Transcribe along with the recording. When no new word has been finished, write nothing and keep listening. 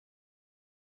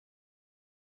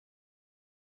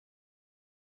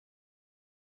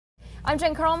I'm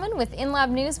Jen Carlman with InLab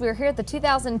News. We're here at the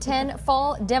 2010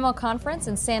 Fall Demo Conference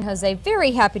in San Jose. Very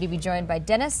happy to be joined by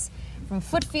Dennis from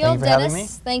Footfeed. Thank you for having me.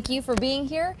 Thank you for being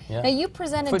here. Yeah. Now you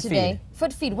presented Footfeed. today.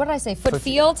 Footfeed. What did I say?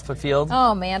 Footfield? Footfield.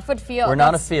 Oh man, Footfield. We're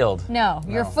not a field. No,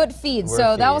 you're Footfeed. We're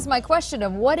So a that feed. was my question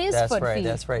of what is That's Footfeed? right.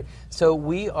 That's right. So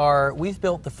we've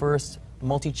built the first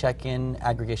multi-check-in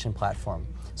aggregation platform.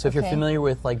 So if you're familiar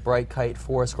with like Brightkite,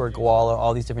 Foursquare, Gowalla,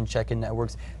 all these different check-in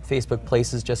networks, Facebook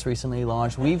Places just recently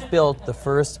launched, we've built the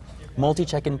first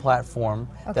multi-check-in platform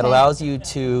that allows you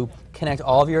to connect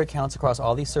all of your accounts across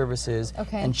all these services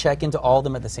and check into all of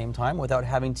them at the same time without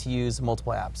having to use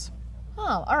multiple apps.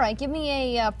 Oh, all right. Give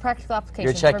me a practical application.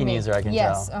 You're a check-in for me. user, I can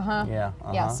yes, tell.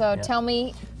 Yeah, so tell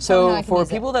me. So for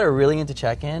people that are really into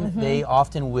check-in, they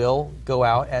often will go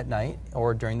out at night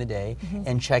or during the day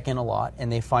and check in a lot,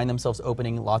 and they find themselves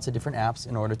opening lots of different apps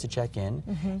in order to check in.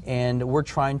 And we're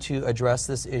trying to address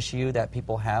this issue that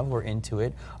people have who are into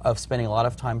it of spending a lot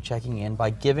of time checking in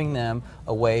by giving them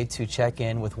a way to check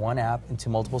in with one app into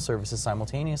multiple services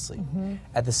simultaneously.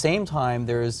 At the same time,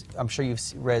 there's, I'm sure you've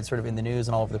read sort of in the news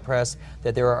and all over the press,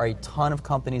 that there are a ton of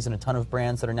companies and a ton of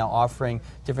brands that are now offering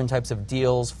different types of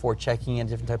deals for checking in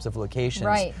different types of locations.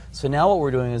 Right. So now what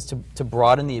we're doing is to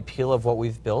broaden the appeal of what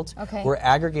we've built. We're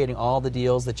aggregating all the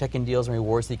deals, the check-in deals and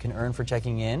rewards that you can earn for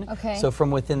checking in. So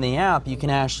from within the app, you can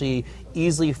actually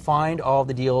easily find all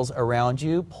the deals around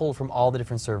you, pulled from all the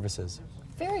different services.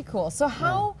 Very cool. So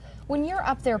how, when you're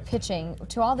up there pitching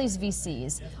to all these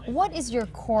VCs, what is your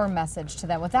core message to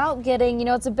them without getting, you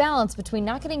know, it's a balance between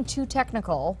not getting too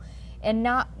technical and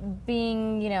not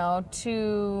being,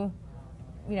 too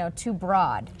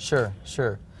broad. Sure,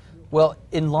 sure. Well,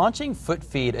 in launching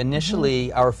Footfeed,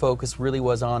 initially our focus really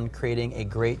was on creating a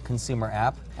great consumer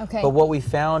app. But what we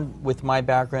found with my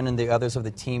background and the others of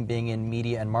the team being in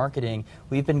media and marketing,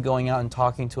 we've been going out and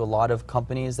talking to a lot of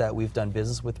companies that we've done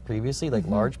business with previously, like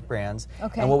large brands.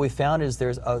 And what we found is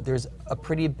there's a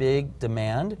pretty big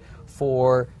demand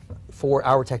for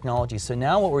our technology. So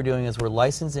now what we're doing is we're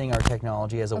licensing our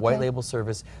technology as a white label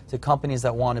service to companies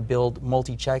that want to build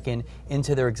multi-check-in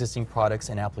into their existing products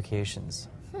and applications.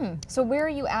 So where are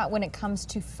you at when it comes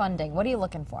to funding? What are you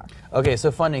looking for? Okay, so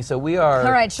funding. So we are,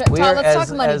 let's talk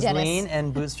money, as Dennis. lean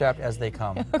and bootstrapped as they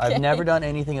come. I've never done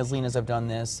anything as lean as I've done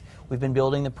this. We've been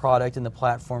building the product and the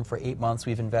platform for 8 months.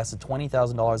 We've invested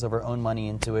 $20,000 of our own money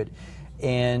into it.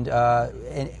 And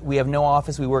we have no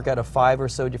office. We work out of 5 or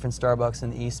so different Starbucks in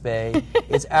the East Bay.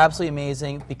 It's absolutely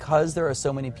amazing because there are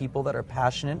so many people that are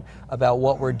passionate about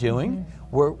what we're doing.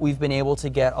 We've been able to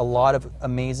get a lot of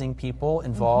amazing people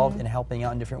involved in helping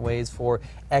out in different ways for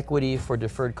equity, for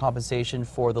deferred compensation,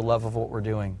 for the love of what we're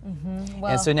doing.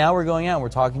 And so now we're going out and we're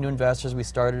talking to investors. We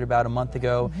started about a month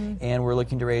ago, and we're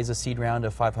looking to raise a seed round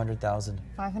of $500,000.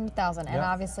 $500,000, and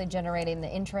obviously generating the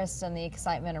interest and the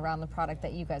excitement around the product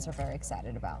that you guys are very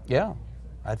excited about. Yeah.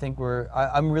 I think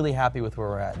I'm really happy with where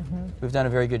we're at. We've done a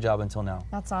very good job until now.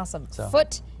 That's awesome. So.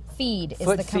 Footfeed is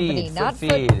the company, not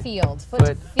Footfield. Footfield.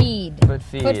 Footfeed.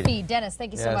 Footfeed. Footfeed. Dennis,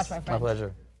 thank you so much, my friend. My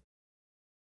pleasure.